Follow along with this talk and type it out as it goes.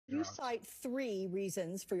You cite three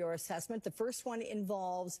reasons for your assessment. The first one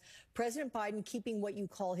involves President Biden keeping what you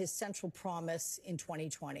call his central promise in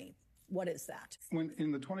 2020. What is that? When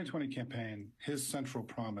in the 2020 campaign, his central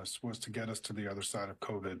promise was to get us to the other side of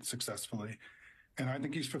COVID successfully. And I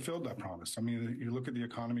think he's fulfilled that promise. I mean, you look at the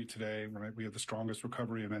economy today, right? We have the strongest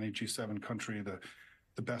recovery of any G7 country,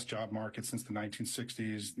 the best job market since the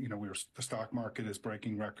 1960s. You know, the stock market is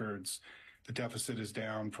breaking records. The deficit is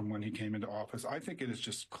down from when he came into office. I think it is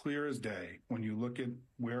just clear as day when you look at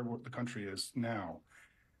where the country is now,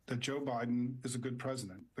 that Joe Biden is a good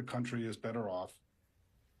president. The country is better off.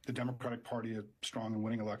 The Democratic Party is strong in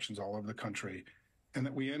winning elections all over the country, and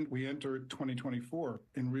that we enter 2024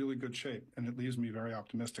 in really good shape. And it leaves me very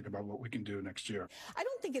optimistic about what we can do next year. I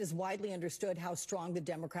don't think it is widely understood how strong the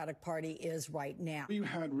Democratic Party is right now. We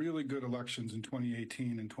had really good elections in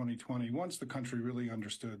 2018 and 2020. Once the country really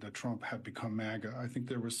understood that Trump had become MAGA, I think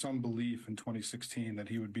there was some belief in 2016 that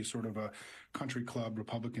he would be sort of a country club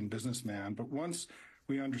Republican businessman. But once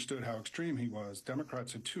we understood how extreme he was,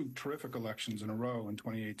 Democrats had two terrific elections in a row in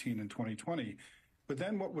 2018 and 2020. But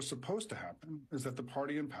then what was supposed to happen is that the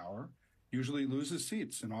party in power usually loses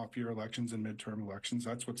seats in off-year elections and midterm elections.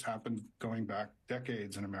 That's what's happened going back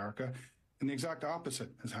decades in America. And the exact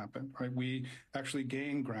opposite has happened, right? We actually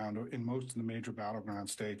gained ground in most of the major battleground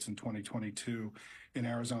states in 2022 in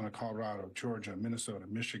Arizona, Colorado, Georgia, Minnesota,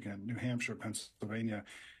 Michigan, New Hampshire, Pennsylvania.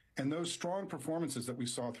 And those strong performances that we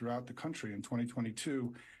saw throughout the country in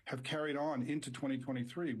 2022 have carried on into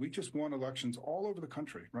 2023. We just won elections all over the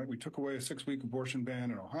country, right? We took away a 6-week abortion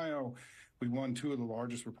ban in Ohio. We won two of the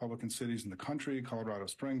largest Republican cities in the country, Colorado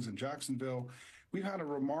Springs and Jacksonville. We've had a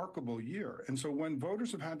remarkable year. And so when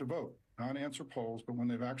voters have had to vote, not answer polls, but when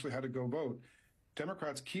they've actually had to go vote,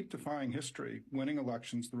 Democrats keep defying history, winning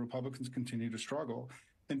elections. The Republicans continue to struggle.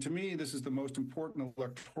 And to me, this is the most important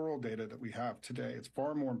electoral data that we have today. It's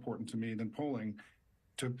far more important to me than polling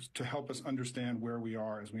to help us understand where we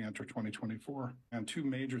are as we enter 2024. And two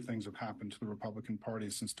major things have happened to the Republican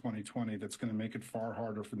Party since 2020 that's going to make it far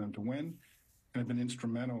harder for them to win and have been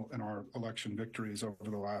instrumental in our election victories over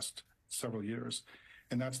the last several years.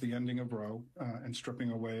 And that's the ending of Roe and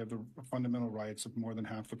stripping away of the fundamental rights of more than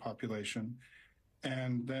half the population.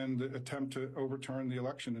 And then the attempt to overturn the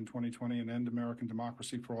election in 2020 and end American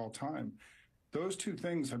democracy for all time. Those two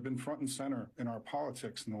things have been front and center in our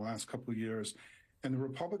politics in the last couple of years. And the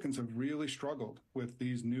Republicans have really struggled with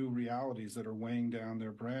these new realities that are weighing down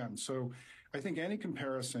their brand. So I think any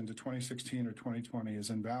comparison to 2016 or 2020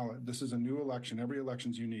 is invalid. This is a new election. Every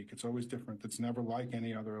election's unique. It's always different. It's never like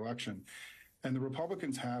any other election. And the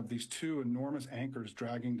Republicans have these two enormous anchors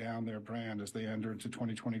dragging down their brand as they enter into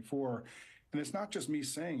 2024. And it's not just me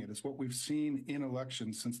saying it. It's what we've seen in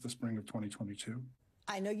elections since the spring of 2022.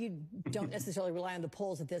 I know you don't necessarily rely on the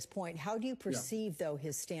polls at this point. How do you perceive, though,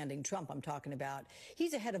 his standing? Trump, I'm talking about.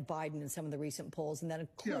 He's ahead of Biden in some of the recent polls, and that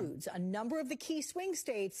includes a number of the key swing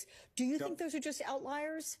states. Do you think those are just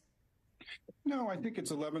outliers? No, I think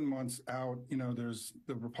it's 11 months out. You know,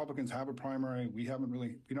 the Republicans have a primary. We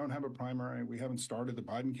don't have a primary. We haven't started. The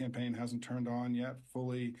Biden campaign hasn't turned on yet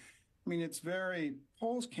fully. I mean,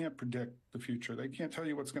 polls can't predict the future. They can't tell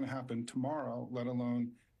you what's going to happen tomorrow, let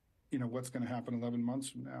alone, you know, what's going to happen 11 months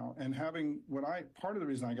from now. And part of the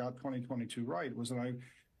reason I got 2022 right was that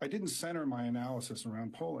I didn't center my analysis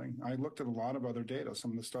around polling. I looked at a lot of other data, some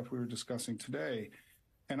of the stuff we were discussing today,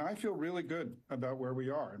 and I feel really good about where we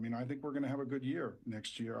are. I mean, I think we're going to have a good year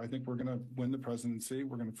next year. I think we're going to win the presidency.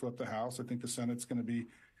 We're going to flip the House. I think the Senate's going to be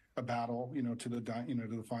a battle, to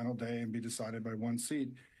the final day and be decided by one seat.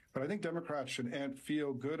 But I think Democrats should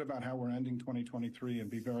feel good about how we're ending 2023 and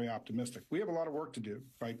be very optimistic. We have a lot of work to do,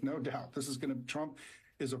 right? No doubt. Trump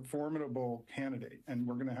is a formidable candidate, and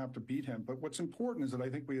we're going to have to beat him. But what's important is that I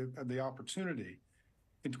think we have the opportunity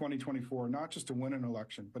in 2024, not just to win an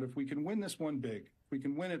election, but if we can win this one big, if we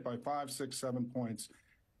can win it by 5, 6, 7 points,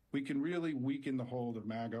 we can really weaken the hold of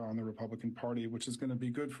MAGA on the Republican Party, which is going to be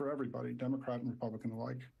good for everybody, Democrat and Republican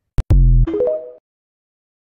alike.